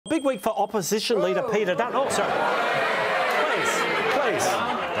Big week for opposition leader Peter Dutton. Oh, sorry. Please.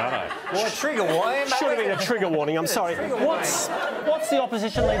 Well, a trigger warning. Should have been a trigger warning, I'm sorry. What's the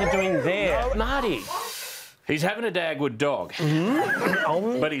opposition leader doing there? Marty? He's having a Dagwood dog,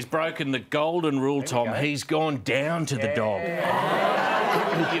 but he's broken the golden rule, Tom. He's gone down to the dog.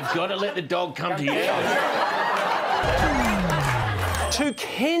 You've got to let the dog come to you. To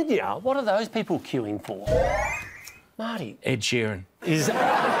Kenya? What are those people queuing for? Marty? Ed Sheeran. He is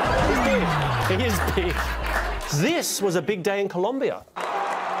big. This was a big day in Colombia.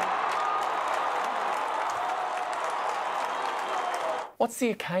 What's the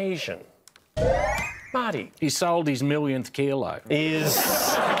occasion? Marty? He sold his millionth kilo. Is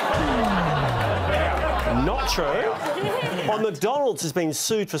not true. Well, McDonald's has been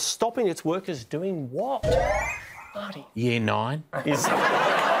sued for stopping its workers doing what? Marty? Year 9. Is...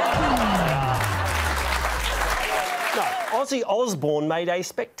 No, Ozzy Osbourne made a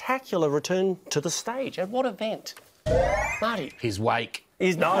spectacular return to the stage. At what event? Marty? His wake.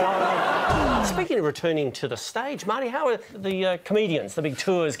 No. Speaking of returning to the stage, Marty, how are the comedians, the big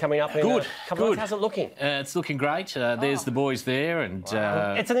tours coming up in a couple of months? How's it looking? It's looking great. There's the boys there, and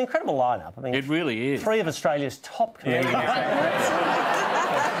it's an incredible lineup. I mean, it really is. 3 of Australia's top comedians. There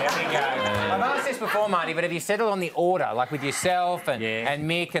we go. I've asked this before, Marty, but have you settled on the order, like with yourself and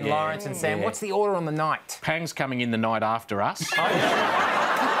Mick and Lawrence and Sam? What's the order on the night? Pang's coming in the night after us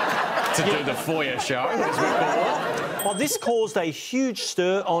to do the foyer show, as we call it. Well, this caused a huge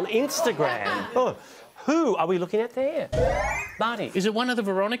stir on Instagram. Oh, who are we looking at there? Marty? Is it one of the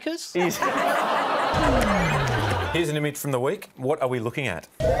Veronicas? Here's an image from the week. What are we looking at?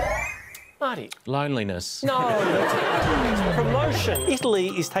 Marty? Loneliness. No. Promotion. Italy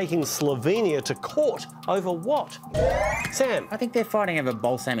is taking Slovenia to court over what? Sam? I think they're fighting over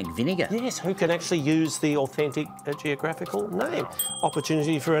balsamic vinegar. Yes, who can actually use the authentic geographical name?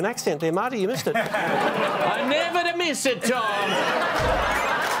 Opportunity for an accent there, Marty. You missed it. I never to miss it, Tom.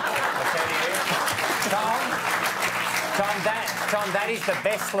 Tom, that is the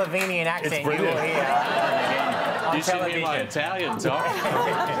best Slovenian accent you will hear. You should hear my Italian, Tom.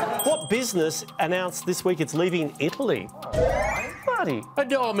 What business announced this week it's leaving Italy? Marty? A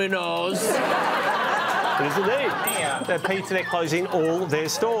Domino's. It is indeed. The pizza net closing all their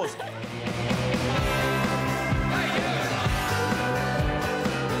stores.